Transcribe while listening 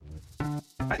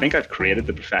I think I've created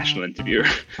the professional interviewer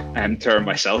term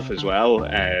myself as well.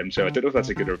 So I don't know if that's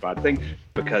a good or a bad thing,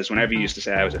 because whenever you used to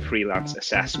say I was a freelance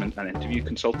assessment and interview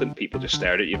consultant, people just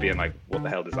stared at you being like, what the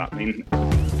hell does that mean?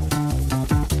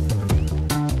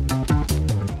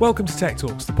 Welcome to Tech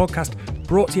Talks, the podcast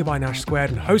brought to you by Nash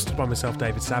Squared and hosted by myself,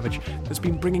 David Savage, that's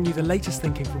been bringing you the latest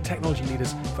thinking from technology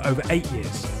leaders for over 8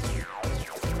 years.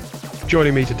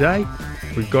 Joining me today,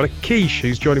 we've got Akish,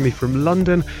 who's joining me from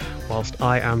London, whilst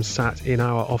I am sat in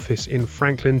our office in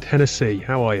Franklin, Tennessee.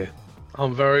 How are you?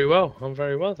 I'm very well,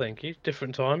 thank you.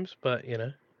 Different times, but you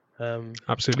know.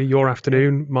 Absolutely. Your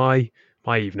afternoon, my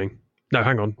evening. No,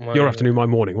 hang on. Your afternoon, my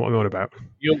morning. What am I on about?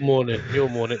 Your morning.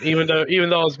 Even though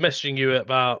I was messaging you at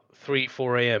about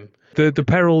 4 a.m. The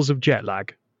perils of jet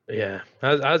lag. Yeah.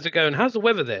 How's it going? How's the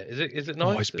weather there? Is it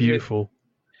nice? Oh, it's beautiful.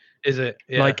 Is it?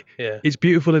 Yeah. It's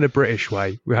beautiful in a British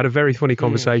way. We had a very funny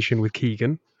conversation with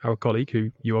Keegan, our colleague,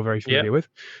 who you are very familiar with,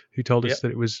 who told us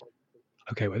that it was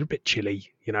okay. We're a bit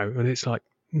chilly, you know, and it's like,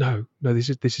 no, this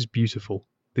is beautiful.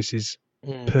 This is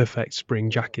perfect spring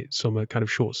jacket, summer kind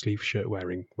of short sleeve shirt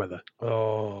wearing weather.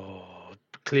 Oh,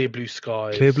 clear blue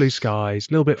skies.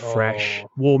 A little bit fresh,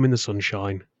 warm in the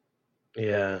sunshine.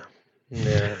 Yeah,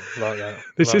 like that.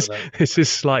 This is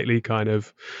slightly kind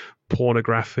of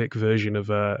pornographic version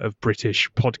of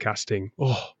British podcasting.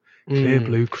 Oh, clear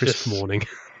blue, crisp morning.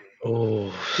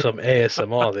 Oh, some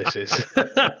ASMR this is.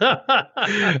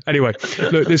 Anyway,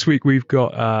 look, this week we've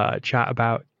got a chat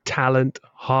about talent,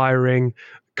 hiring,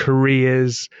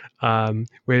 careers.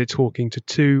 We're talking to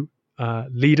two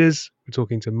leaders. We're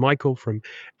talking to Michael from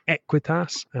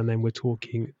Equitas, and then we're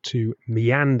talking to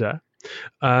Meander.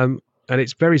 And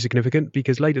it's very significant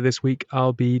because later this week,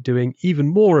 I'll be doing even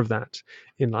more of that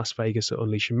in Las Vegas at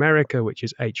Unleash America, which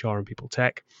is HR and People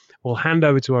Tech. We'll hand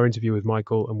over to our interview with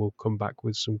Michael and we'll come back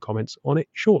with some comments on it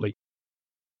shortly.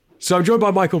 So I'm joined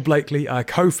by Michael Blakely,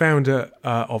 co-founder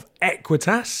of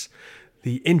Equitas,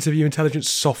 the interview intelligence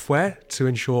software to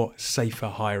ensure safer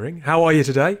hiring. How are you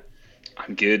today?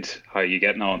 I'm good. How are you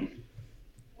getting on?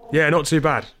 Yeah, not too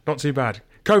bad.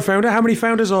 Co-founder, how many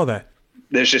founders are there?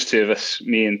 There's just two of us,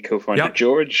 me and co-founder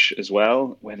George as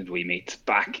well. When did we meet?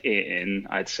 Back in,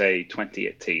 I'd say,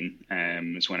 2018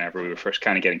 is whenever we were first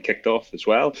kind of getting kicked off as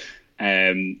well.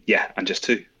 And just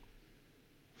two.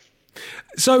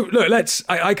 So, look,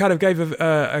 I kind of gave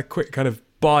a quick kind of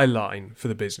byline for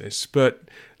the business, but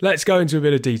let's go into a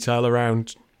bit of detail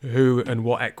around who and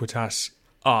what Equitas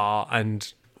are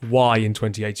and why in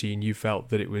 2018 you felt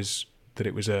that it was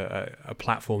a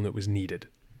platform that was needed.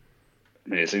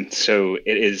 Amazing. So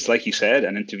it is, like you said,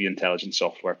 an interview intelligence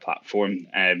software platform.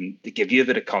 To give you a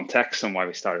bit of context on why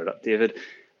we started up, David,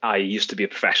 I used to be a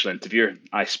professional interviewer.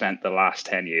 I spent the last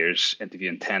 10 years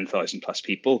interviewing 10,000 plus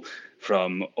people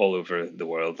from all over the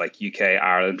world, like UK,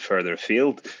 Ireland, further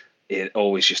afield. It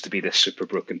always used to be this super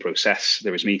broken process.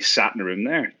 There was me sat in a room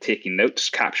there, taking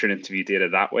notes, capturing interview data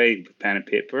that way with pen and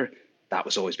paper. That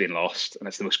was always being lost. And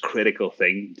it's the most critical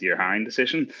thing to your hiring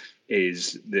decision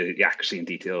is the accuracy and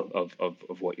detail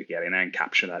of what you're getting and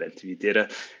capture that interview data.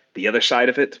 The other side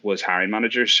of it was hiring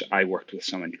managers. I worked with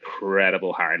some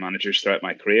incredible hiring managers throughout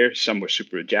my career. Some were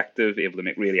super objective, able to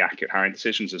make really accurate hiring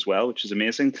decisions as well, which is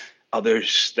amazing.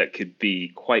 Others that could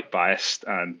be quite biased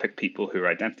and pick people who are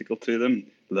identical to them.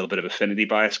 A little bit of affinity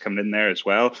bias coming in there as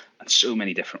well. And so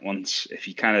many different ones. If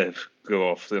you kind of go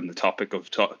off on the topic of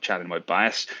chatting about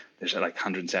bias, there's like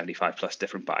 175 plus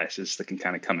different biases that can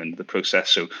kind of come into the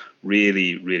process. So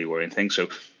really, really worrying thing. So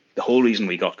the whole reason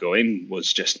we got going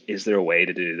was just, is there a way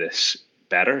to do this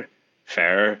better,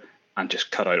 fairer, and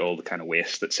just cut out all the kind of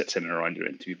waste that sits in and around your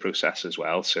interview process as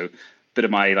well. So a bit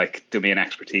of my like domain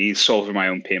expertise, solving my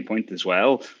own pain point as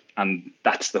well. And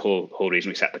that's the whole reason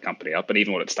we set the company up. And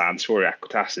even what it stands for,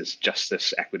 Equitas, is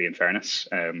justice, equity, and fairness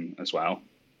as well.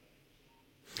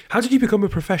 How did you become a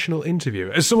professional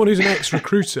interviewer? As someone who's an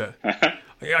ex-recruiter,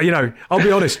 you know, I'll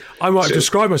be honest, I might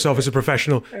describe myself as a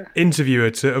professional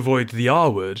interviewer to avoid the R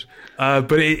word,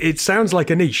 but it sounds like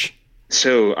a niche.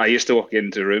 So I used to walk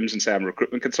into rooms and say I'm a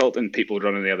recruitment consultant. People would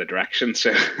run in the other direction.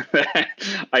 So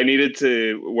I needed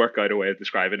to work out a way of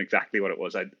describing exactly what it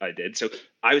was I did. So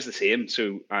I was the same.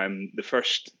 So the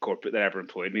first corporate that ever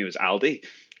employed me was Aldi.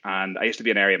 And I used to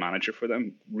be an area manager for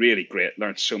them. Really great.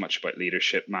 Learned so much about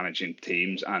leadership, managing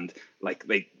teams. And like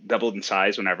they doubled in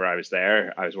size whenever I was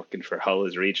there. I was working for Hull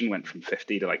as a region, went from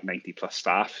 50 to like 90 plus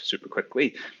staff super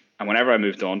quickly. And whenever I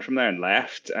moved on from there and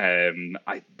left,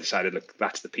 I decided, look,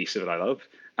 that's the piece of it I love.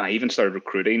 And I even started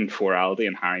recruiting for Aldi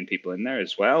and hiring people in there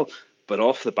as well. But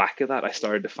off the back of that, I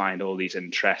started to find all these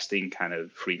interesting kind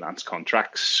of freelance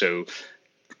contracts. So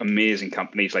amazing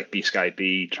companies like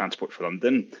BSkyB, Transport for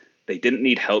London, they didn't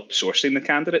need help sourcing the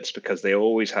candidates because they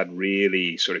always had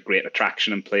really sort of great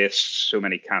attraction in place, so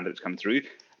many candidates come through.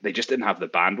 They just didn't have the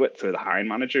bandwidth for the hiring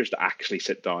managers to actually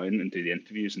sit down and do the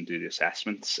interviews and do the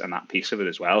assessments and that piece of it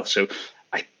as well. So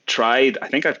I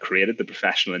think I've created the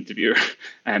professional interviewer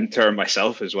term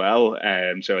myself as well.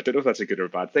 So I don't know if that's a good or a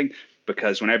bad thing,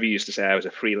 because whenever you used to say I was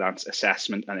a freelance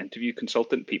assessment and interview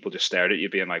consultant, people just stared at you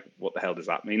being like, what the hell does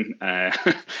that mean? And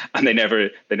they never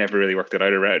really worked it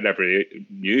out or never really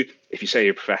knew. If you say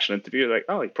you're a professional interviewer, like,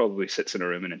 oh, he probably sits in a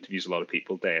room and interviews a lot of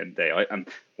people day in, day out. And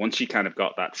once you kind of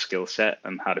got that skill set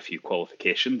and had a few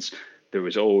qualifications, there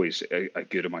was always a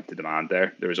good amount of demand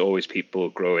there. There was always people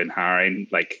growing, hiring,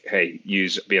 like, hey,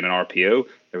 use being an RPO.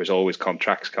 There was always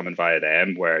contracts coming via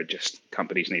them where just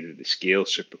companies needed to scale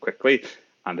super quickly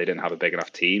and they didn't have a big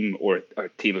enough team or a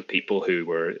team of people who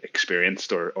were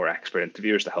experienced or expert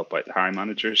interviewers to help out the hiring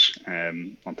managers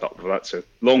on top of that. So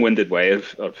long-winded way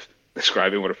of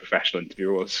describing what a professional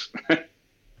interviewer was.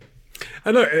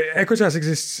 And look, Equitas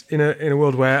exists in a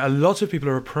world where a lot of people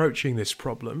are approaching this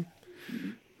problem.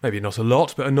 Maybe not a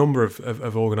lot, but a number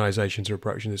of organisations are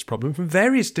approaching this problem from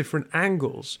various different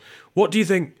angles. What do you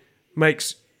think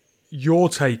makes your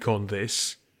take on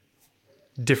this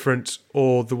different,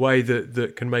 or the way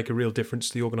that can make a real difference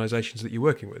to the organisations that you're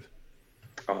working with?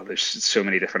 Oh, there's so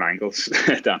many different angles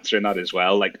to answering that as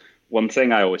well. Like, one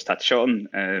thing I always touch on,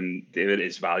 David,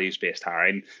 is values-based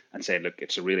hiring and saying, look,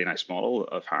 it's a really nice model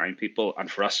of hiring people.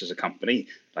 And for us as a company,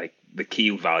 like, the key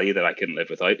value that I couldn't live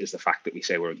without is the fact that we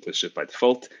say we're inclusive by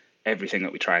default. Everything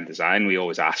that we try and design, we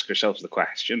always ask ourselves the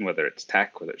question, whether it's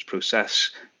tech, whether it's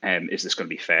process, is this going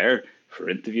to be fair for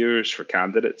interviewers, for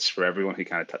candidates, for everyone who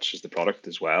kind of touches the product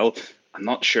as well? I'm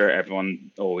not sure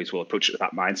everyone always will approach it with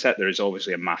that mindset. There is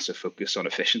obviously a massive focus on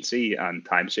efficiency and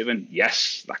time saving.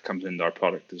 Yes, that comes into our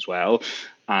product as well.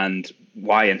 And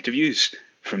why interviews?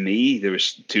 For me, there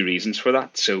was two reasons for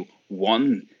that. So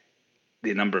one,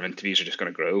 the number of interviews are just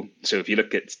going to grow. So if you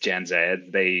look at Gen Z,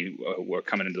 they were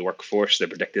coming into the workforce. They're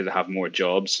predicted to have more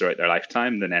jobs throughout their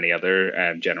lifetime than any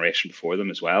other generation before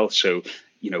them as well. So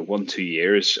 1-2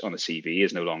 years on a CV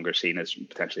is no longer seen as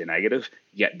potentially a negative.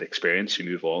 You get the experience, you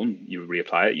move on, you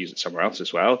reapply it, use it somewhere else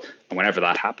as well. And whenever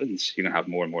that happens, you're going to have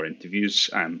more and more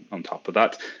interviews on top of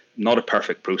that. Not a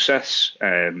perfect process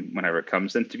whenever it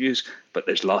comes to interviews, but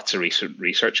there's lots of recent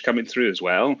research coming through as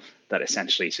well that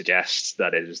essentially suggests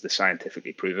that it is the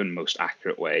scientifically proven most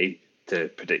accurate way to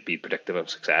be predictive of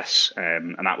success.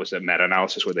 And that was a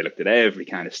meta-analysis where they looked at every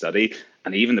kind of study,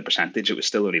 and even the percentage, it was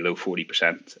still only low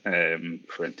 40%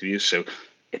 for interviews. So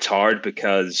it's hard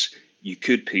because you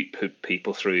could put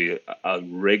people through a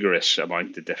rigorous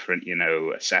amount of different,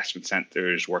 assessment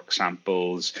centers, work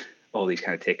samples, all these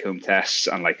kind of take-home tests,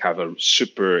 and like have a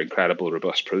super incredible,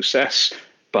 robust process.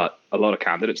 But a lot of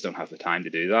candidates don't have the time to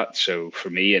do that. So for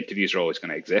me, interviews are always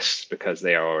going to exist because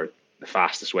they are the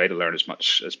fastest way to learn as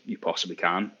much as you possibly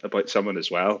can about someone as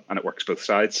well. And it works both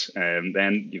sides.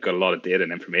 Then you've got a lot of data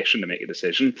and information to make a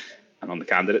decision. And on the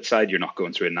candidate side, you're not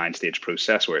going through a 9-stage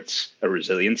process where it's a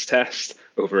resilience test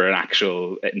over an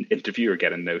actual interview or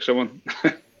getting to know someone.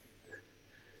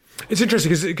 It's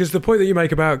interesting because the point that you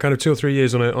make about kind of 2 or 3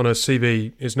 years on a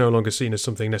CV is no longer seen as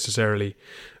something necessarily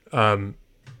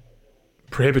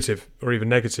prohibitive or even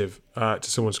negative to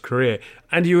someone's career.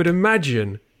 And you would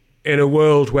imagine in a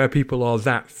world where people are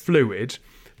that fluid,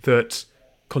 that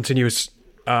continuous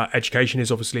education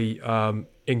is obviously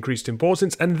increased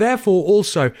importance, and therefore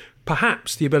also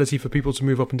perhaps the ability for people to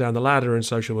move up and down the ladder and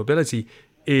social mobility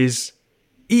is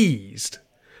eased.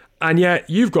 And yet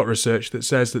you've got research that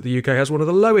says that the UK has one of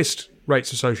the lowest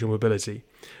rates of social mobility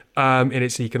in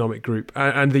its economic group.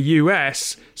 And the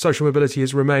US, social mobility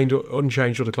has remained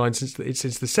unchanged or declined since the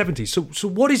 70s. So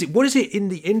what is it in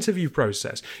the interview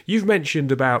process? You've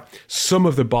mentioned about some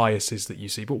of the biases that you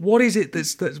see, but what is it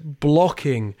that's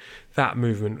blocking that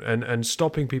movement and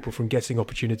stopping people from getting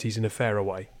opportunities in a fairer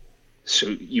way? So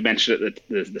you mentioned at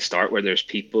the start where there's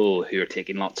people who are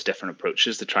taking lots of different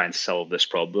approaches to try and solve this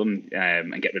problem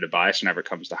and get rid of bias whenever it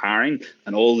comes to hiring.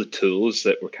 And all the tools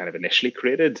that were kind of initially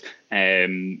created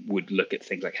would look at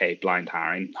things like, hey, blind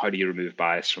hiring. How do you remove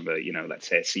bias from let's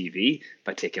say a CV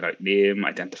by taking out name,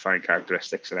 identifying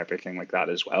characteristics and everything like that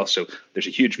as well. So there's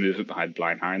a huge movement behind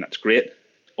blind hiring. That's great.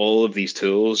 All of these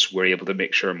tools were able to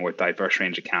make sure a more diverse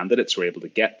range of candidates were able to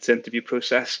get to interview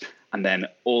process. And then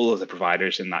all of the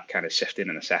providers in that kind of sifting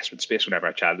and assessment space, whenever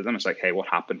I chatted to them, it's like, hey, what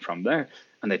happened from there?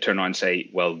 And they turn around and say,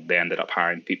 well, they ended up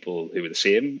hiring people who were the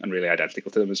same and really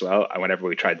identical to them as well. And whenever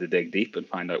we tried to dig deep and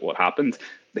find out what happened,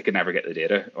 they could never get the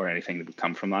data or anything that would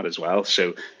come from that as well.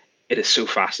 So it is so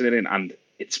fascinating. And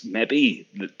it's maybe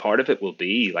part of it will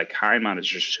be like hiring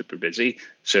managers are super busy.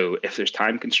 So if there's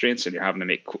time constraints and you're having to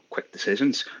make quick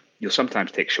decisions, you'll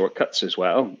sometimes take shortcuts as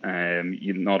well.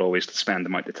 You're not always to spend the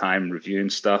amount of time reviewing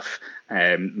stuff,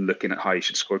 looking at how you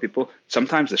should score people.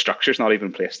 Sometimes the structure's not even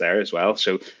in place there as well.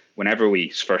 So whenever we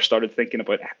first started thinking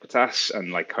about Equitas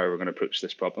and like how we're going to approach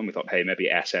this problem, we thought, hey, maybe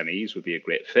SMEs would be a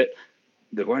great fit.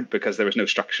 They weren't, because there was no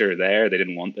structure there. They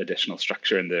didn't want additional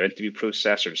structure in their interview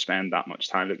process or to spend that much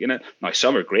time looking at it. Now,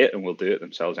 some are great and will do it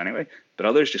themselves anyway, but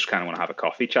others just kind of want to have a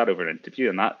coffee chat over an interview,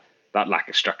 and that lack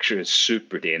of structure is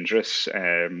super dangerous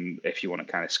if you want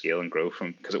to kind of scale and grow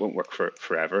from, because it won't work for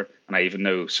forever. And I even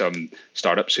know some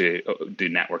startups who do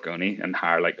network only and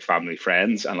hire like family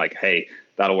friends and like, hey,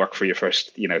 that'll work for your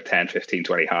first 10, 15,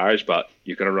 20 hires, but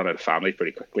you're going to run out of family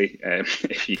pretty quickly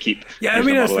if you keep. Yeah, I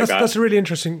mean that's a really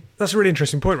interesting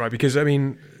point, right? Because I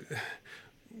mean,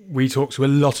 we talk to a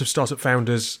lot of startup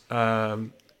founders,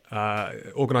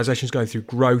 organizations going through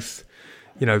growth.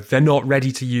 They're not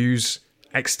ready to use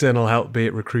external help, be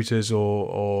it recruiters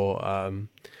or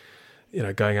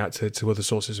going out to other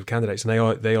sources of candidates,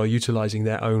 and they are utilizing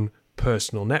their own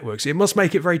personal networks. It must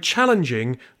make it very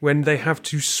challenging when they have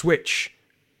to switch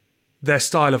their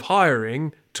style of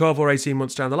hiring 12 or 18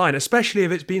 months down the line, especially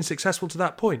if it's been successful to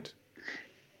that point.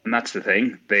 And that's the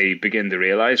thing. They begin to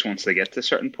realize once they get to a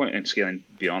certain point and scaling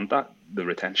beyond that, the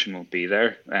retention won't be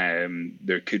there.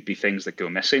 There could be things that go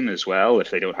missing as well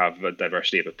if they don't have a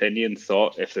diversity of opinion,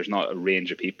 thought. If there's not a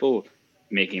range of people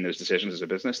making those decisions as a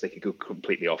business, they could go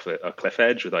completely off a cliff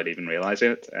edge without even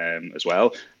realizing it as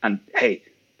well. And hey,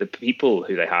 the people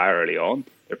who they hire early on,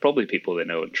 they're probably people they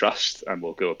know and trust and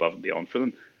will go above and beyond for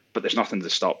them. But there's nothing to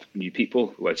stop new people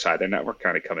who outside their network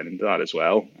kind of coming into that as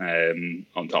well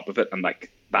on top of it. And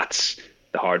like, that's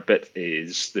the hard bit,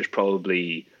 is there's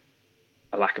probably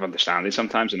a lack of understanding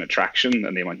sometimes and attraction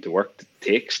and the amount of work it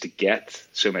takes to get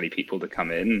so many people to come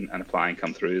in and apply and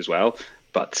come through as well.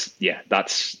 But yeah,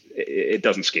 it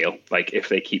doesn't scale. Like if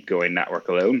they keep going network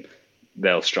alone,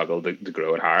 they'll struggle to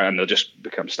grow and hire, and they'll just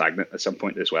become stagnant at some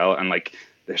point as well. And like,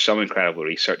 there's some incredible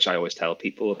research I always tell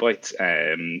people about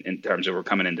in terms of, we're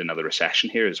coming into another recession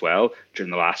here as well.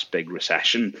 During the last big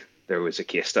recession, there was a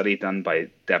case study done by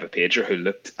Deva Pager who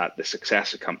looked at the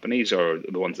success of companies, or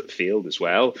the ones that failed as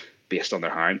well, based on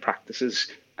their hiring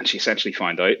practices. And she essentially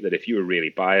found out that if you were really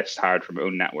biased, hired from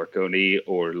own network only,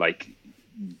 or like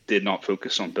did not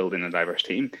focus on building a diverse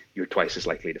team, you're twice as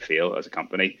likely to fail as a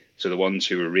company. So the ones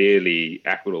who were really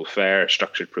equitable, fair,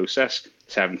 structured process,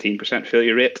 17%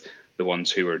 failure rate. The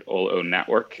ones who were all own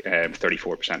network,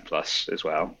 34% plus as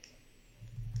well.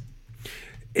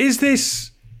 Is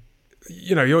this,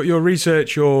 your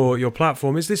research, your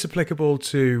platform, is this applicable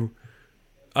to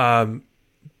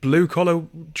blue collar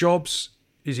jobs?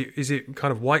 Is it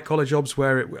kind of white collar jobs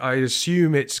where I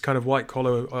assume it's kind of white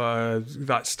collar,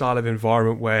 that style of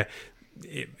environment where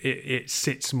it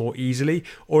sits more easily,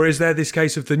 or is there this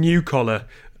case of the new collar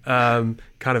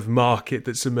kind of market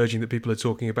that's emerging that people are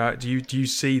talking about? Do you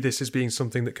see this as being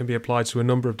something that can be applied to a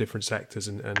number of different sectors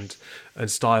and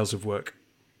styles of work?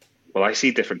 Well, I see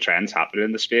different trends happening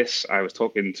in the space. I was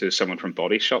talking to someone from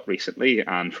Body Shop recently,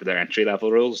 and for their entry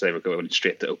level roles, they were going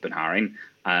straight to open hiring.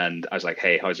 And I was like,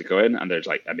 hey, how's it going? And they're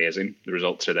like, amazing. The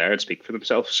results are there and speak for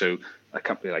themselves. So a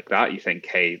company like that, you think,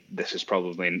 hey, this is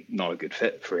probably not a good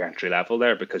fit for your entry level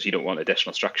there, because you don't want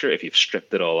additional structure if you've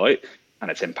stripped it all out. And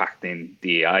it's impacting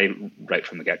the AI right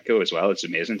from the get-go as well. It's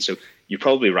amazing. So you're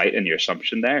probably right in your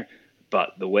assumption there.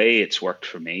 But the way it's worked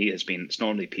for me has been, it's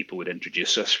normally people would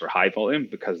introduce us for high volume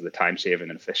because of the time saving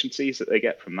and efficiencies that they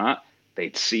get from that.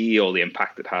 They'd see all the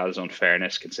impact it has on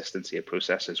fairness, consistency of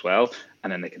process as well.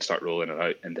 And then they can start rolling it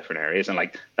out in different areas. And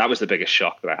like, that was the biggest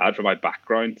shock that I had from my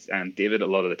background. And David, a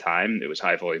lot of the time, it was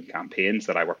high volume campaigns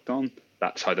that I worked on.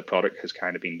 That's how the product has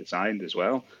kind of been designed as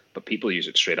well. But people use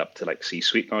it straight up to like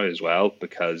C-suite now as well,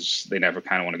 because they never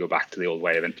kind of want to go back to the old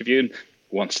way of interviewing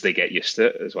once they get used to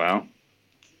it as well.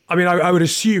 I mean, I would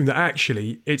assume that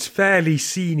actually it's fairly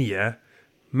senior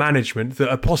management that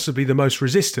are possibly the most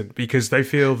resistant, because they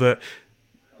feel that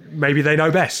maybe they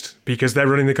know best because they're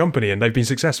running the company and they've been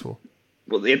successful.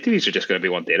 Well, the interviews are just going to be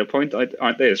one data point,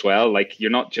 aren't they, as well? Like, you're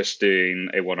not just doing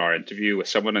a 1 hour interview with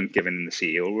someone and giving the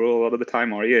CEO role a lot of the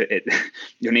time, are you?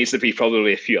 There needs to be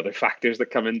probably a few other factors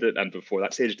that come into it. And before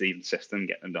that stage, the even system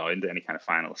getting down to any kind of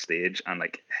final stage. And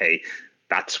like, hey,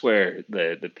 that's where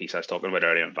the piece I was talking about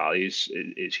earlier on values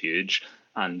is huge.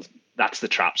 And that's the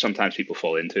trap sometimes people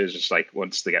fall into, is just like,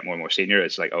 once they get more and more senior,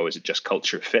 it's like, oh, is it just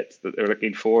culture fit that they're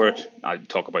looking for? I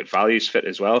talk about values fit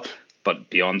as well.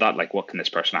 But beyond that, like, what can this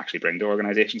person actually bring to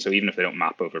organization? So even if they don't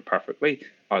map over perfectly,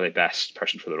 are they best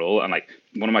person for the role? And like,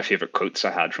 one of my favorite quotes I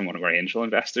had from one of our angel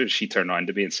investors, she turned around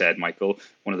to me and said, Michael,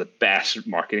 one of the best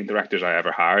marketing directors I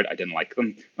ever hired, I didn't like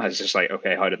them. I was just like,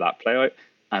 okay, how did that play out?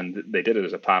 And they did it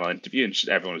as a panel interview, and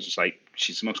everyone was just like,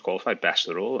 she's the most qualified, best for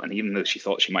the role. And even though she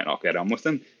thought she might not get on with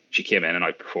them, she came in and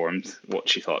outperformed what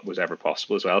she thought was ever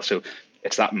possible as well. So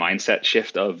it's that mindset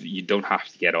shift of, you don't have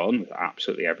to get on with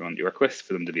absolutely everyone you work with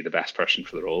for them to be the best person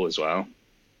for the role as well.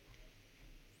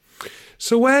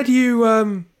 So where do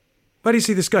you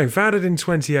see this going? Founded in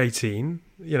 2018,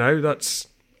 that's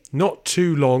not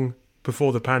too long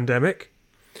before the pandemic.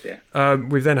 Yeah.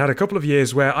 We've then had a couple of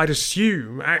years where I'd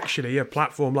assume actually a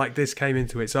platform like this came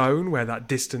into its own, where that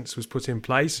distance was put in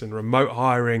place and remote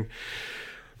hiring,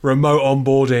 remote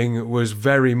onboarding was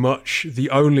very much the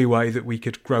only way that we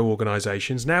could grow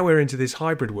organizations. Now we're into this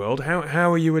hybrid world.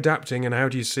 How are you adapting, and how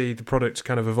do you see the product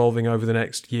kind of evolving over the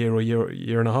next year or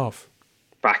year and a half?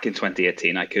 Back in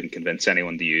 2018, I couldn't convince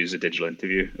anyone to use a digital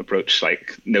interview approach.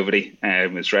 Like, nobody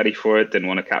was ready for it, didn't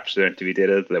want to capture their interview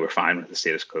data. They were fine with the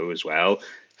status quo as well.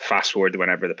 Fast forward to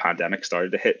whenever the pandemic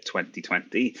started to hit,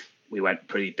 2020, we went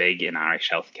pretty big in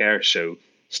Irish healthcare. So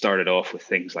started off with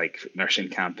things like nursing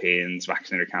campaigns,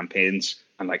 vaccinator campaigns,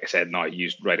 and like I said, now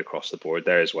used right across the board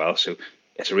there as well. So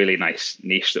it's a really nice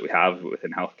niche that we have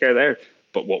within healthcare there.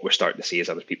 But what we're starting to see is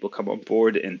other people come on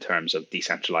board in terms of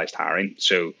decentralized hiring.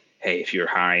 So hey, if you're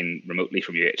hiring remotely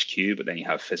from your HQ, but then you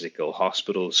have physical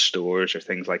hospitals, stores, or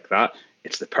things like that,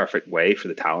 it's the perfect way for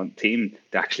the talent team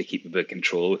to actually keep a bit of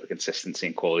control with the consistency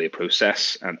and quality of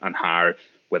process and hire,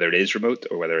 whether it is remote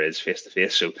or whether it is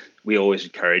face-to-face. So we always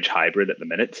encourage hybrid at the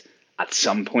minute. At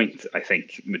some point, I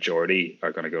think majority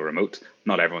are going to go remote.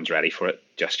 Not everyone's ready for it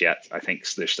just yet. I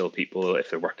think there's still people,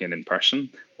 if they're working in person,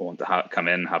 will want to come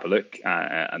in, have a look,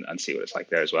 and see what it's like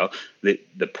there as well.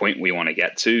 The point we want to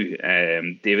get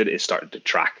to, David, is starting to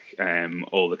track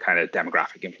all the kind of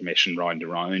demographic information round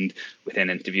around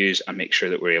within interviews and make sure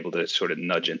that we're able to sort of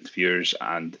nudge interviewers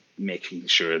and making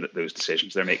sure that those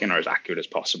decisions they're making are as accurate as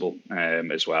possible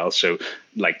as well. So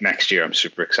like next year, I'm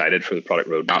super excited for the product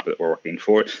roadmap that we're working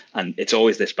for. And it's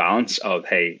always this balance of,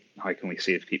 hey, how can we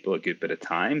save people a good bit of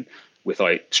time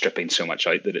without stripping so much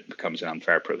out that it becomes an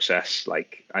unfair process?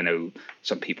 Like, I know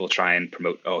some people try and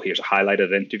promote, oh, here's a highlight of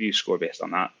the interview, score based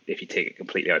on that. If you take it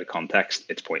completely out of context,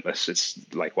 it's pointless. It's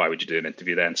like, why would you do an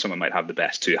interview then? Someone might have the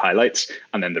best 2 highlights,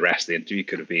 and then the rest of the interview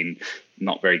could have been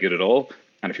not very good at all.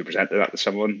 And if you presented that to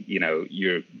someone,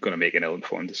 you're going to make an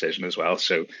ill-informed decision as well.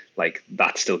 So like,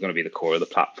 that's still going to be the core of the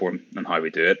platform and how we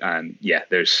do it. And yeah,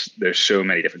 there's so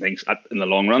many different things. In the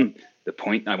long run, the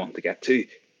point I want to get to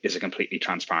is a completely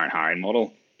transparent hiring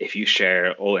model. If you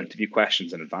share all interview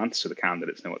questions in advance so the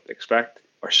candidates know what to expect,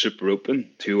 are super open,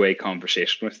 2-way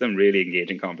conversation with them, really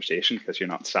engaging conversation, because you're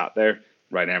not sat there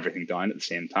writing everything down at the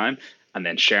same time, and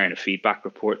then sharing a feedback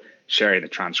report, sharing the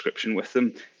transcription with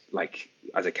them. Like,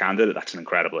 as a candidate, that's an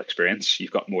incredible experience.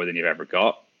 You've got more than you've ever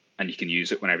got, and you can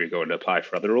use it whenever you're going to apply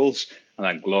for other roles. And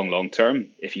then long term,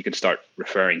 if you can start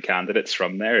referring candidates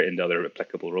from there into other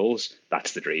applicable roles,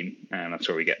 that's the dream. And that's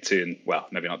where we get to in, well,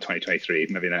 maybe not 2023,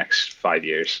 maybe the next 5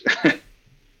 years.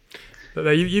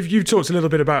 You've talked a little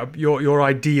bit about your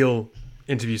ideal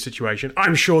interview situation.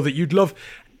 I'm sure that you'd love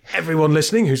everyone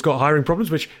listening who's got hiring problems,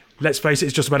 which, let's face it,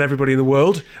 it's just about everybody in the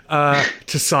world,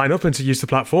 to sign up and to use the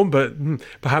platform. But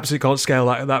perhaps it can't scale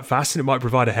that fast, and it might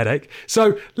provide a headache.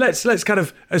 So let's kind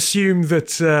of assume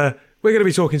that we're going to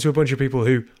be talking to a bunch of people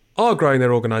who are growing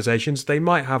their organizations. They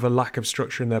might have a lack of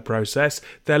structure in their process.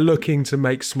 They're looking to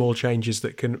make small changes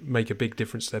that can make a big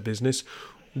difference to their business.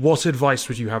 What advice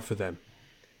would you have for them?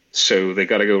 So they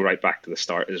got to go right back to the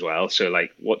start as well. So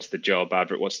like, what's the job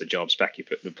advert? What's the job spec you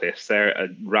put in place there?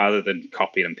 Rather than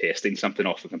copying and pasting something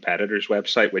off a competitor's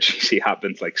website, which you see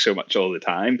happens like so much all the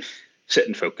time, sit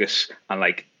and focus. And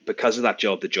like, because of that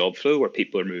job to job flow where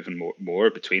people are moving more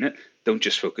between it, don't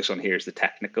just focus on here's the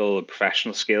technical and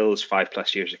professional skills,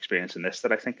 5+ years experience in this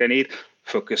that I think I need.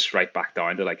 Focus right back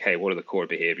down to like, hey, what are the core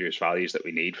behaviors, values that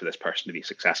we need for this person to be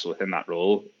successful within that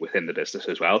role, within the business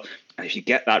as well. And if you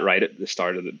get that right at the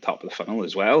start of the top of the funnel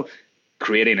as well,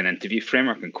 creating an interview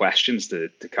framework and questions to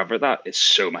cover that is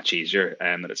so much easier,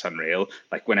 that it's unreal.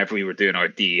 Like, whenever we were doing our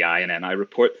DEI and NI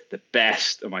report, the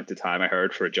best amount of time I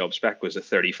heard for a job spec was a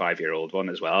 35-year-old one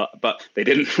as well, but they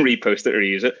didn't repost it or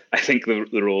use it. I think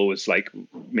the role was like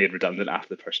made redundant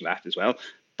after the person left as well.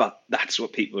 But that's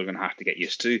what people are going to have to get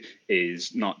used to,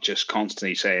 is not just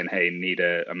constantly saying, hey, need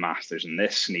a master's in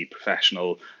this, need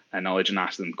professional knowledge, and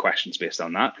ask them questions based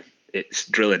on that. It's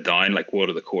drill it down, like, what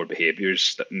are the core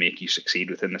behaviors that make you succeed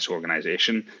within this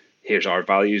organization? here's our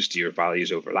values. Do your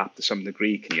values overlap to some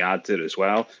degree? Can you add to it as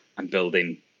well? And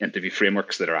building interview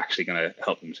frameworks that are actually going to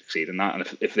help them succeed in that.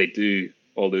 And if they do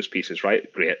all those pieces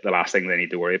right, great. The last thing they need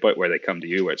to worry about where they come to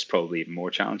you, where it's probably even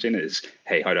more challenging, is,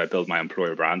 hey, how do I build my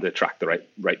employer brand to attract the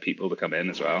right people to come in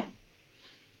as well?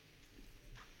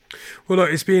 Well, look,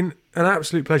 it's been an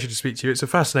absolute pleasure to speak to you. It's a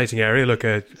fascinating area. Look,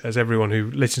 as everyone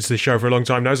who listens to the show for a long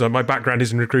time knows, my background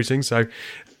is in recruiting, so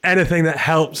anything that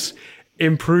helps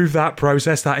improve that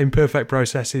process, that imperfect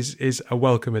process, is a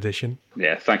welcome addition.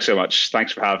 Yeah, thanks so much.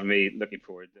 Thanks for having me. Looking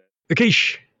forward to it.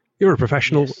 Akish, you're a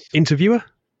professional interviewer.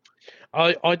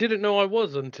 I didn't know I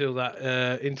was until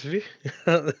that interview.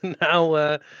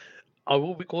 Now I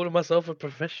will be calling myself a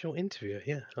professional interviewer.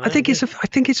 Yeah, I think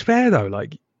it's fair though.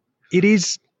 Like it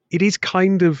is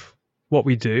kind of what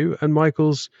we do, and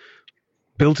Michael's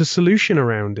built a solution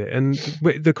around it. And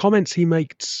the comments he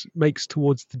makes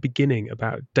towards the beginning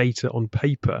about data on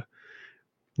paper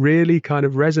really kind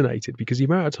of resonated, because the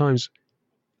amount of times,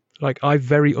 like, I've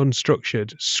very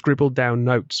unstructured scribbled down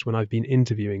notes when I've been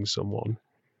interviewing someone,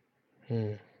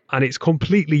 and it's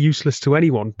completely useless to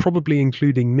anyone, probably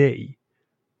including me.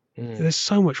 There's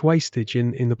so much wastage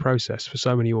in the process for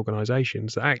so many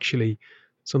organizations that actually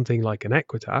something like an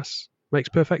Equitas makes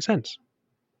perfect sense.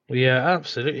 Yeah,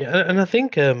 absolutely. And I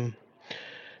think in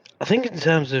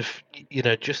terms of,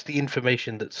 just the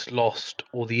information that's lost,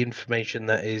 or the information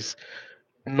that is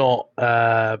not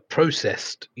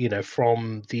processed,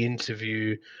 from the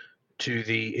interview to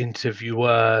the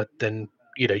interviewer, then,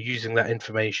 using that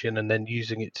information and then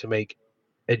using it to make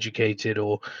educated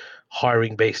or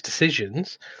hiring based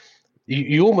decisions,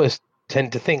 you almost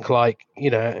tend to think like,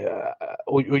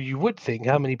 or you would think,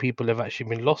 how many people have actually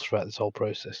been lost throughout this whole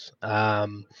process.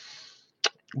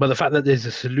 But the fact that there's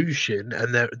a solution,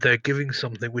 and they're giving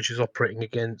something which is operating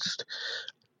against,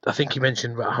 I think you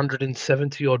mentioned about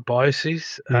 170 odd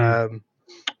biases,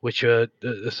 which are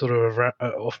sort of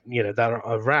that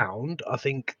are around. I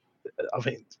think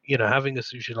having a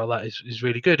solution like that is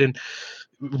really good. And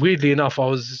weirdly enough, I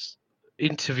was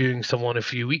interviewing someone a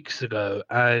few weeks ago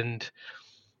and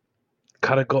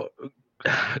kind of got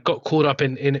caught up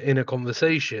in a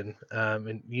conversation,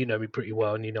 and you know me pretty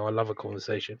well, and I love a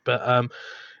conversation, but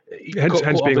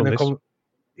hence being on this.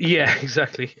 Yeah,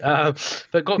 exactly.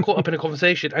 But got caught up in a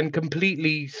conversation and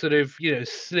completely sort of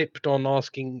slipped on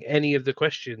asking any of the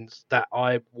questions that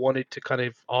I wanted to kind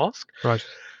of ask. Right.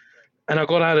 And I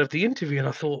got out of the interview and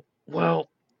I thought, well,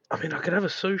 I mean, I could have a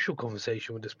social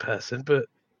conversation with this person, but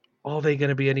are they going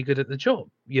to be any good at the job?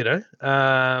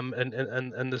 And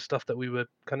the stuff that we were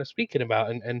kind of speaking about,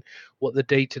 and what the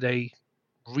day-to-day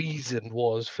reason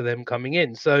was for them coming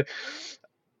in. So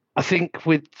I think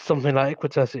with something like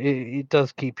Equitas, it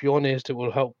does keep you honest. It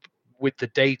will help with the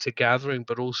data gathering,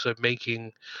 but also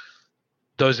making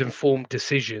those informed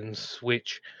decisions,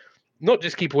 which not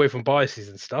just keep away from biases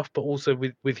and stuff, but also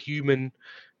with human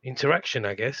interaction,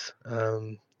 I guess.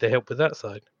 They help with that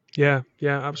side. Yeah,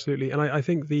 absolutely. And I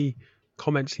think the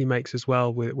comments he makes as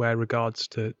well, where regards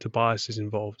to biases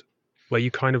involved, where you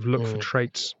kind of look for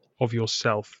traits of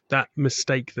yourself, that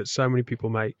mistake that so many people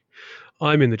make.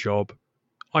 I'm in the job.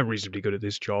 I'm reasonably good at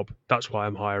this job. That's why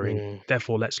I'm hiring.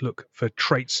 Therefore, let's look for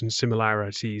traits and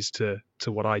similarities to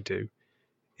what I do.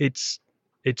 It's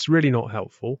really not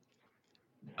helpful.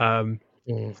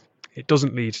 It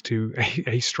doesn't lead to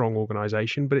a strong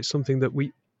organization, but it's something that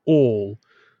we all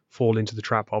fall into the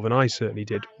trap of, and I certainly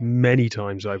did many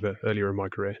times earlier in my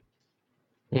career.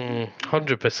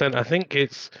 100%. I think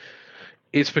it's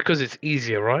because it's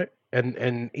easier, right?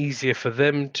 And easier for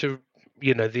them to,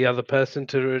 the other person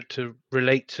to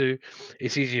relate to.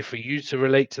 It's easier for you to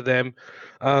relate to them.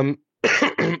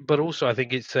 But also I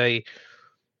think it's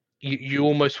you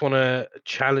almost want to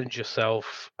challenge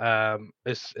yourself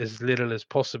as little as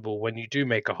possible when you do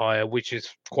make a hire, which is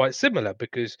quite similar,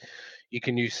 because you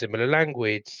can use similar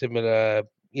language, similar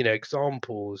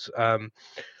examples,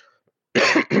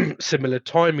 similar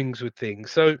timings with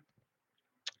things. So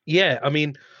yeah, I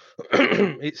mean,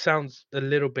 it sounds a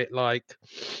little bit like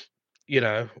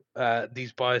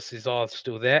these biases are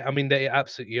still there. I mean, they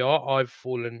absolutely are. I've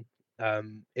fallen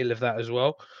ill of that as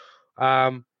well.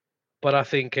 But I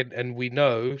think, and we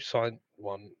know,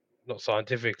 not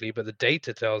scientifically, but the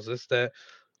data tells us that,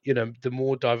 the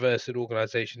more diverse an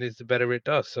organization is, the better it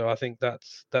does. So I think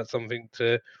that's something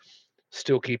to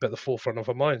still keep at the forefront of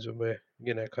our minds when we're,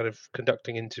 kind of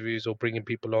conducting interviews or bringing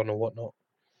people on or whatnot.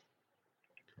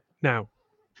 Now,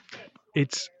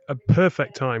 it's a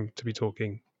perfect time to be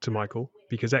talking to Michael,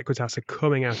 because Equitas are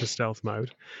coming out of stealth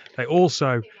mode. They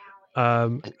also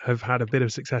have had a bit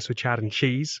of success with Chad and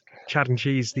Cheese. Chad and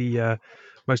Cheese, the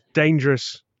most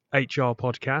dangerous HR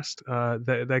podcast.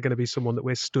 They're going to be someone that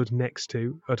we're stood next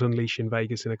to at Unleash in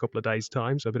Vegas in a couple of days'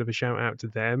 time. So a bit of a shout out to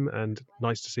them, and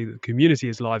nice to see that the community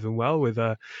is live and well with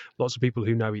lots of people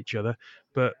who know each other.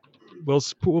 But we'll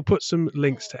put some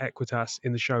links to Equitas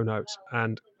in the show notes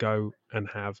and go and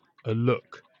have a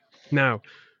look. Now,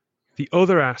 the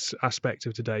other aspect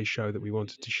of today's show that we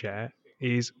wanted to share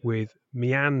is with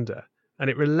Meander, and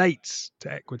it relates to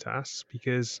Equitas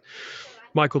because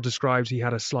Michael describes he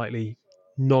had a slightly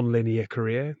non-linear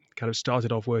career, kind of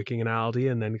started off working in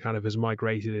Aldi and then kind of has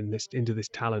migrated into this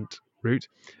talent route.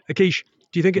 Akish,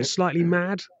 do you think it's slightly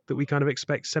mad that we kind of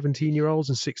expect 17-year-olds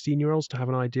and 16-year-olds to have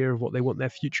an idea of what they want their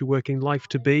future working life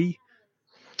to be?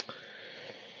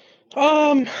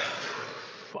 I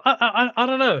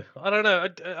don't know.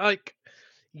 Like,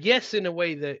 yes, in a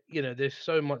way that, there's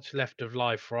so much left of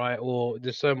life, right? Or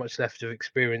there's so much left of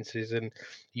experiences, and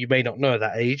you may not know at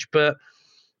that age, but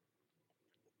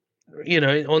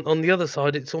on the other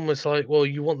side, it's almost like, well,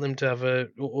 you want them to have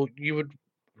or you would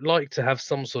like to have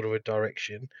some sort of a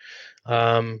direction,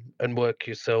 and work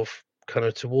yourself kind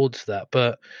of towards that.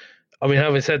 But I mean,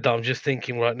 having said that, I'm just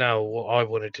thinking right now what I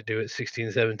wanted to do at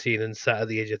 16, 17, and sat at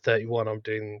the age of 31, I'm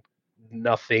doing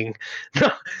nothing.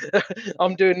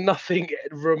 I'm doing nothing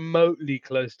remotely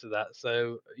close to that.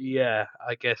 So yeah,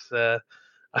 I guess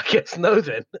no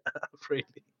then. Really.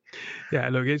 Yeah,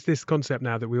 look, it's this concept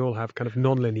now that we all have kind of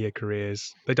non-linear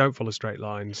careers. They don't follow straight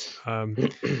lines.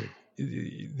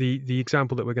 The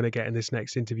example that we're going to get in this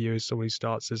next interview is someone who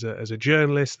starts as a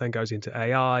journalist, then goes into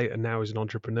AI, and now is an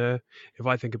entrepreneur. If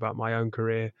I think about my own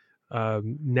career,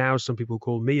 now some people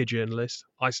call me a journalist.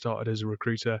 I started as a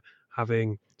recruiter,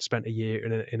 having spent a year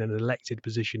in an elected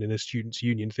position in a students'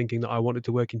 union, thinking that I wanted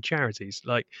to work in charities.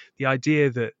 Like, the idea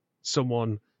that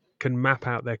someone can map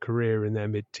out their career in their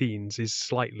mid-teens is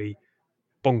slightly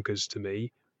bonkers to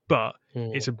me, but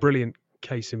it's a brilliant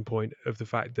case in point of the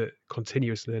fact that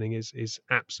continuous learning is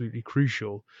absolutely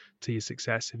crucial to your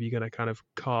success if you're going to kind of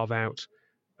carve out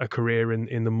a career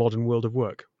in the modern world of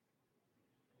work.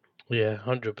 Yeah,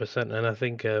 100%. And I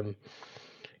think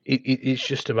it's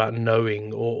just about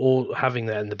knowing or having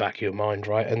that in the back of your mind,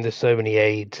 right? And there's so many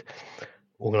aid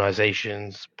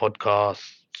organizations,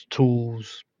 podcasts,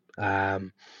 tools,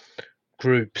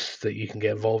 groups that you can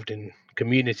get involved in,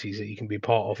 communities that you can be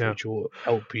part of, which will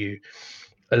help you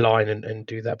align and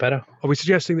do that better. Are we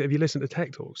suggesting that if you listen to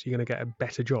Tech Talks, you're going to get a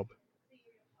better job?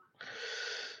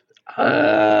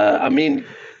 I mean,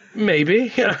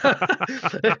 maybe.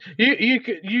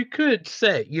 you could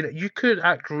say, you could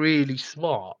act really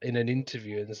smart in an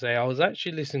interview and say, I was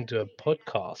actually listening to a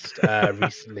podcast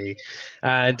recently,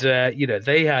 and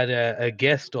they had a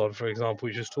guest on, for example, who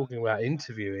was just talking about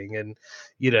interviewing and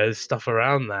stuff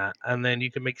around that, and then you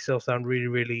can make yourself sound really,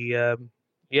 really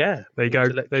there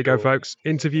you go, folks.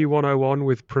 Interview 101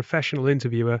 with professional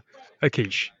interviewer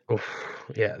Akish.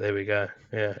 Yeah, there we go.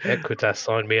 Yeah, Equitas,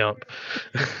 sign me up.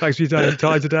 Thanks for your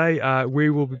time today. We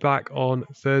will be back on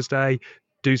Thursday.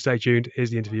 Do stay tuned.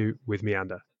 Here's the interview with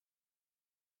Meander.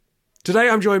 Today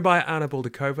I'm joined by Anna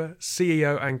Buldakova,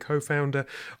 CEO and co-founder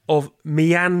of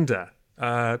Meander.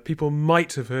 People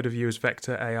might have heard of you as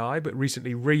Vector AI, but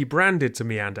recently rebranded to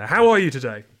Meander. How are you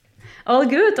today? All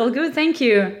good. Thank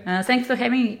you. Thanks for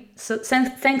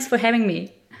having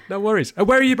me. No worries.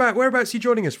 Whereabouts are you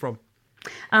joining us from?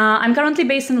 I'm currently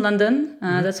based in London.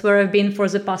 That's where I've been for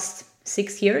the past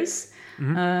 6 years.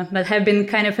 But have been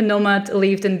kind of a nomad,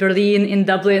 lived in Berlin, in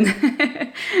Dublin,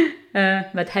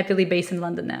 but happily based in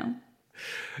London now.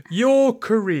 Your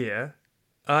career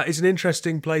is an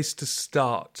interesting place to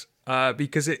start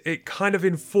because it kind of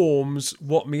informs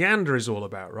what Meander is all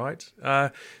about, right?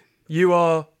 You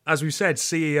are, as we said,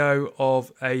 CEO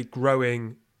of a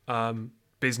growing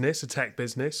business, a tech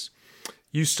business.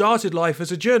 You started life as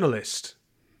a journalist.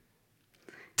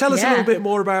 Tell us a little bit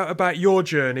more about your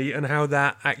journey and how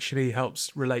that actually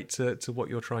helps relate to what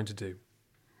you're trying to do.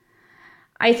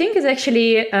 I think it's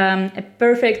actually a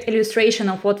perfect illustration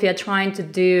of what we are trying to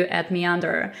do at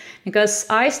Meander, because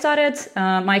I started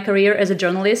my career as a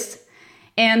journalist.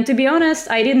 And to be honest,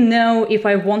 I didn't know if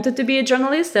I wanted to be a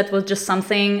journalist. That was just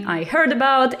something I heard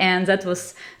about, and that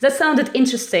sounded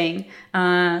interesting,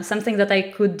 something that I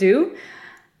could do.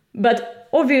 But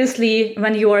obviously,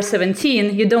 when you are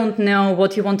 17, you don't know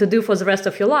what you want to do for the rest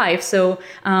of your life. So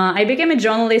I became a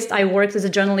journalist. I worked as a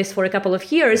journalist for a couple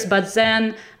of years, but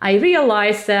then I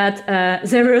realized that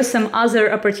there were some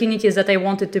other opportunities that I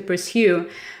wanted to pursue.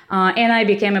 And I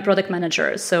became a product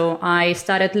manager. So I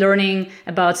started learning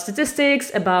about statistics,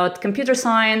 about computer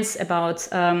science, about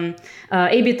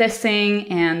A/B testing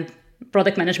and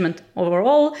product management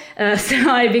overall. So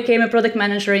I became a product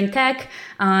manager in tech.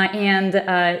 And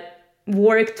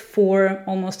worked for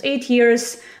almost 8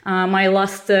 years. My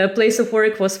last place of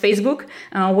work was Facebook,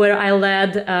 where I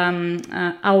led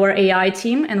our AI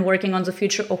team and working on the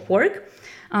future of work,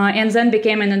 and then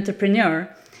became an entrepreneur.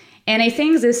 And I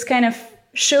think this kind of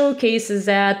showcases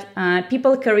that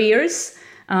people careers,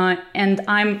 and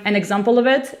I'm an example of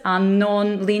it, are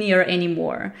non-linear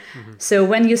anymore. Mm-hmm. So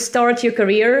when you start your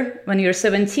career, when you're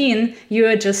 17, you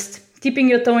are just dipping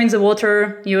your toe in the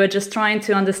water, you are just trying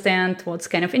to understand what's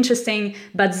kind of interesting.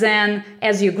 But then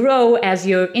as you grow, as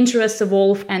your interests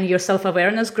evolve and your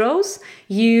self-awareness grows,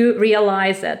 you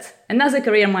realize that another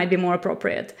career might be more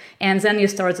appropriate. And then you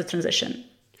start the transition.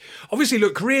 Obviously,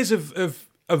 look, careers have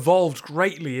evolved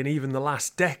greatly in even the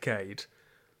last decade.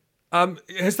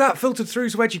 Has that filtered through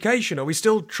to education? Are we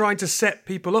still trying to set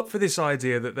people up for this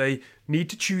idea that they need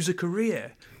to choose a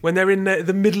career when they're in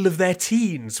the middle of their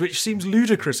teens, which seems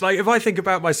ludicrous? Like, if I think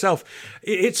about myself,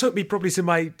 it took me probably to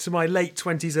my late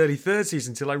 20s, early 30s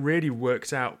until I really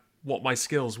worked out what my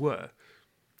skills were.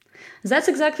 That's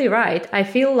exactly right. I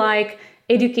feel like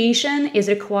education is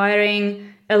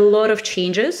requiring a lot of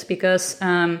changes because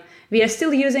we are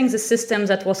still using the system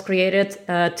that was created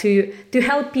to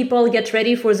help people get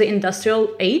ready for the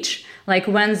industrial age, like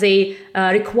when they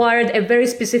required a very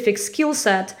specific skill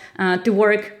set to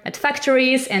work at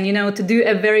factories and, to do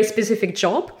a very specific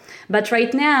job. But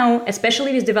right now,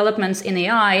 especially with developments in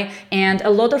AI and a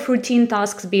lot of routine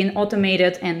tasks being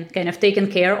automated and kind of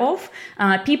taken care of,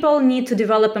 people need to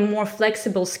develop a more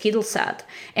flexible skill set.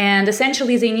 And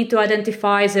essentially, they need to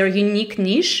identify their unique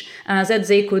niche that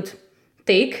they could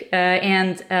take,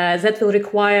 and that will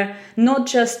require not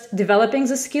just developing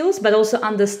the skills, but also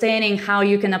understanding how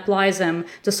you can apply them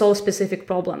to solve specific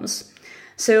problems.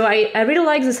 So I really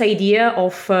like this idea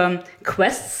of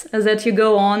quests that you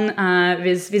go on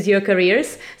with your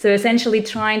careers. So essentially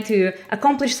trying to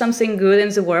accomplish something good in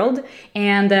the world.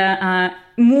 And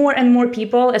more and more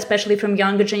people, especially from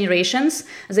younger generations,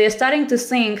 they are starting to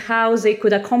think how they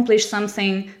could accomplish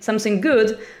something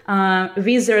good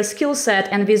with their skill set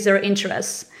and with their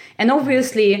interests. And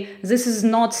obviously, this is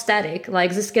not static.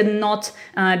 Like, this cannot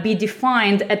be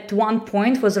defined at one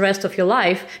point for the rest of your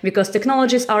life, because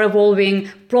technologies are evolving,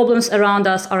 problems around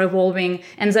us are evolving,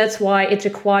 and that's why it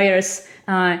requires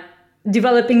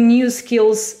developing new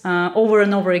skills over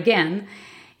and over again.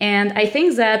 And I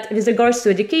think that with regards to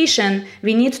education,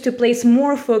 we need to place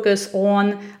more focus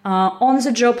on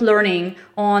on-the-job learning,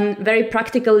 on very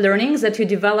practical learnings that you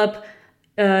develop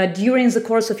during the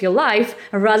course of your life,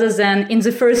 rather than in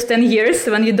the first 10 years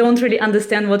when you don't really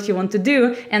understand what you want to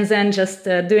do and then just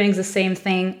doing the same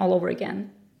thing all over again.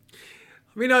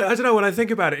 I mean, I don't know, when I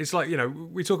think about it, it's like,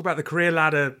 we talk about the career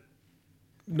ladder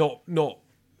not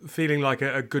feeling like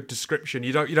a good description.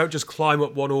 You don't just climb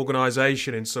up one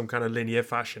organisation in some kind of linear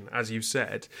fashion, as you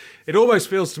said. It almost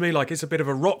feels to me like it's a bit of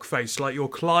a rock face, like you're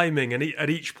climbing and at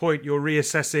each point you're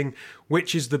reassessing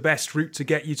which is the best route to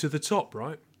get you to the top,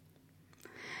 right?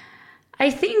 I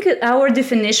think our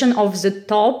definition of the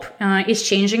top is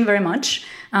changing very much.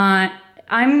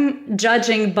 I'm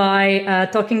judging by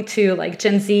talking to like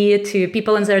Gen Z, to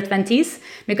people in their 20s,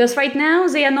 because right now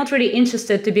they are not really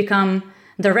interested to become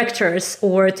directors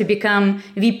or to become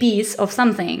VPs of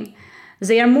something.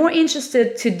 They are more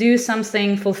interested to do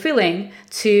something fulfilling,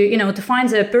 to find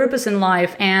their purpose in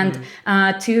life and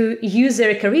to use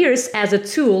their careers as a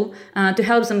tool to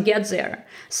help them get there.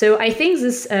 So I think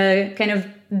this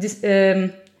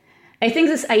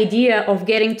this idea of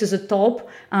getting to the top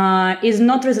is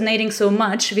not resonating so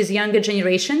much with younger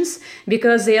generations,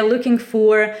 because they are looking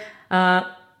for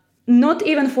not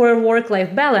even for a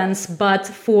work-life balance, but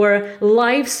for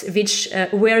lives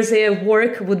where their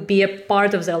work would be a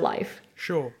part of their life.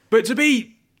 Sure. But to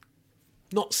be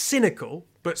not cynical,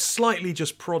 but slightly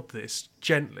just prod this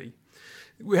gently,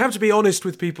 we have to be honest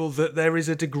with people that there is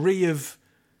a degree of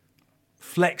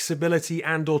flexibility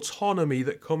and autonomy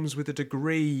that comes with a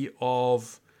degree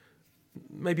of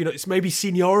maybe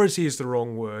seniority is the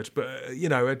wrong word, but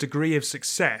a degree of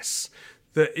success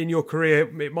that in your career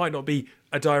it might not be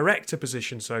a director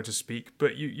position, so to speak,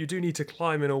 but you do need to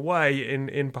climb in a way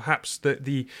in perhaps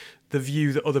the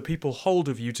view that other people hold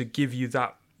of you to give you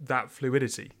that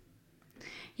fluidity.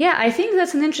 Yeah, I think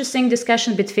that's an interesting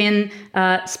discussion between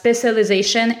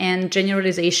specialization and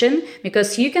generalization,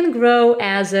 because you can grow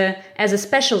as a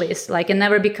specialist, like, and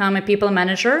never become a people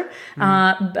manager,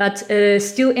 but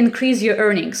still increase your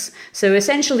earnings. So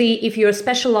essentially, if you're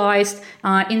specialized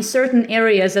in certain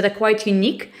areas that are quite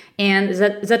unique and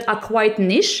that are quite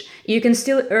niche, you can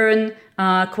still earn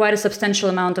quite a substantial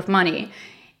amount of money.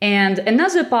 And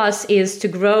another path is to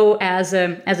grow as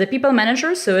a people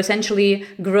manager. So essentially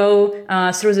grow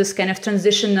through this kind of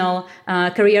transitional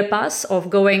career path of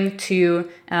going to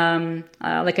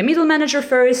like a middle manager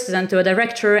first, then to a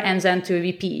director, and then to a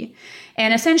VP.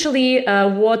 And essentially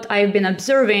what I've been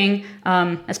observing,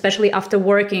 especially after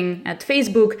working at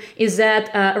Facebook, is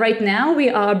that right now we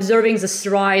are observing this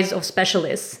rise of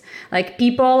specialists, like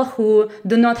people who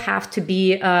do not have to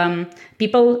be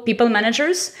people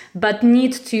managers, but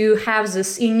need to have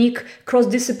this unique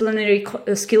cross-disciplinary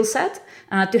skill set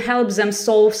to help them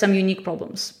solve some unique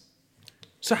problems.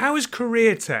 So how is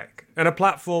career tech and a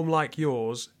platform like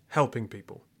yours helping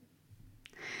people?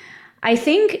 I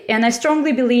think, and I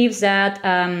strongly believe that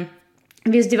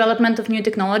with development of new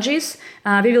technologies,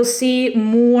 we will see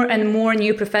more and more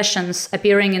new professions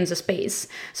appearing in the space.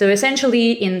 So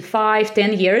essentially, in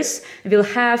 5-10 years, we'll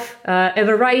have a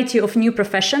variety of new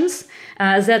professions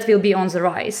that will be on the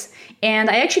rise. And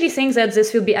I actually think that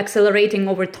this will be accelerating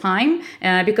over time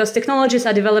because technologies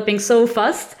are developing so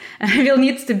fast, we'll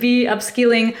need to be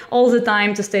upskilling all the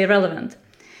time to stay relevant.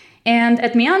 And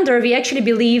at Meander, we actually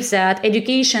believe that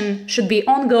education should be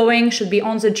ongoing, should be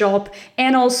on the job,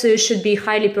 and also should be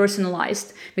highly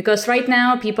personalized. Because right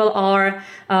now, people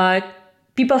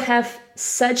have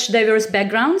such diverse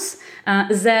backgrounds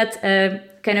that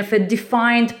kind of a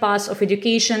defined path of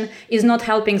education is not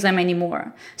helping them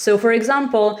anymore. So, for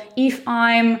example, if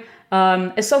I'm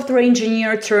a software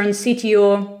engineer turned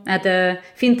CTO at a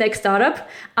fintech startup,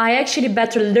 I actually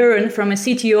better learn from a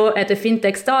CTO at a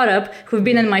fintech startup who've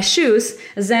been in my shoes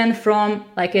than from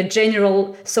like a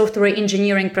general software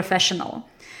engineering professional.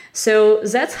 So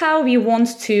that's how we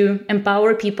want to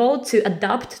empower people to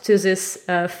adapt to this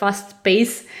fast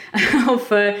pace of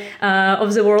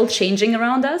the world changing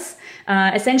around us.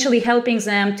 Essentially helping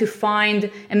them to find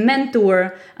a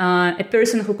mentor, a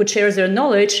person who could share their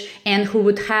knowledge and who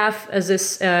would have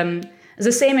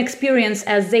the same experience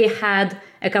as they had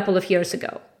a couple of years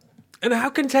ago. And how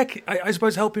can tech, I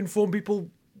suppose, help inform people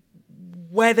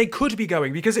where they could be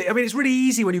going? Because, it's really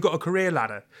easy when you've got a career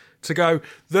ladder to go,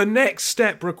 the next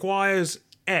step requires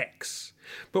X.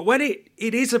 But when it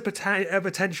is a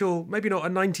potential, maybe not a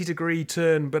 90-degree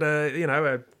turn, but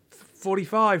a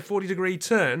 40-degree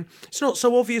turn, it's not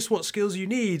so obvious what skills you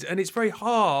need, and it's very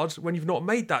hard when you've not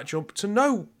made that jump to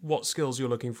know what skills you're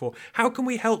looking for. How can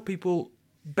we help people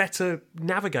better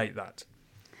navigate that?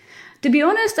 To be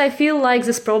honest, I feel like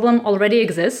this problem already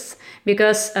exists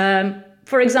because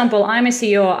for example, I'm a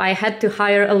CEO. I had to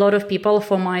hire a lot of people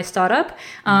for my startup,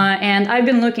 and I've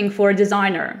been looking for a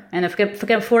designer and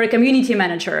for a community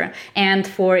manager and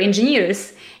for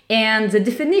engineers. And the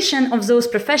definition of those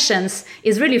professions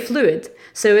is really fluid.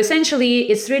 So essentially,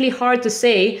 it's really hard to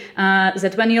say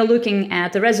that when you're looking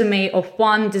at the resume of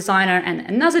one designer and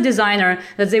another designer,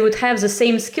 that they would have the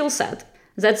same skill set.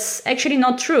 That's actually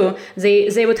not true.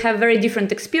 They would have very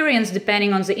different experience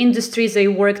depending on the industries they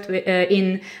worked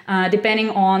in, depending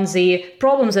on the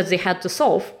problems that they had to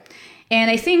solve.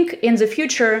 And I think in the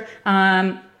future,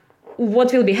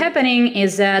 what will be happening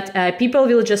is that people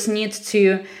will just need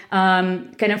to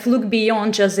kind of look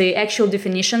beyond just the actual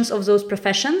definitions of those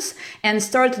professions and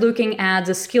start looking at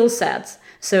the skill sets.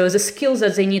 So the skills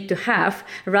that they need to have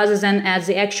rather than at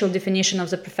the actual definition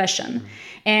of the profession.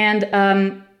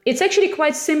 And it's actually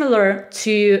quite similar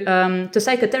to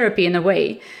psychotherapy in a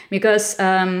way, because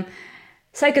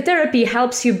psychotherapy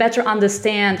helps you better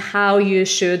understand how you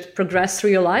should progress through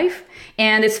your life,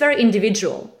 and it's very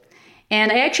individual.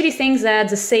 And I actually think that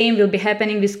the same will be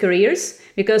happening with careers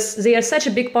because they are such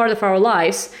a big part of our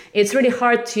lives. It's really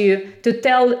hard to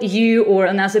tell you or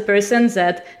another person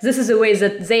that this is the way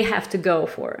that they have to go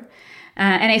for.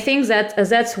 And I think that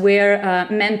that's where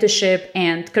mentorship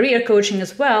and career coaching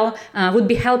as well would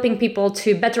be helping people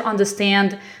to better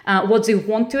understand what they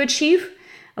want to achieve,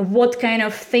 what kind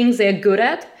of things they're good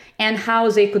at, and how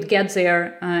they could get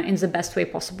there in the best way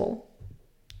possible.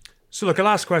 So look, a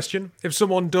last question. If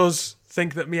someone does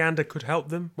think that Meander could help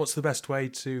them, what's the best way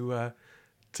to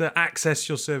access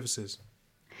your services?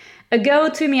 Go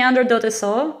to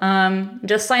meander.so.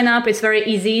 Just sign up. It's very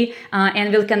easy,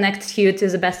 and we'll connect you to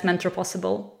the best mentor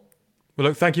possible. Well,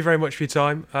 look, thank you very much for your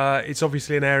time. It's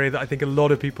obviously an area that I think a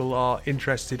lot of people are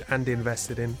interested and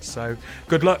invested in. So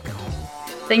good luck.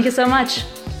 Thank you so much.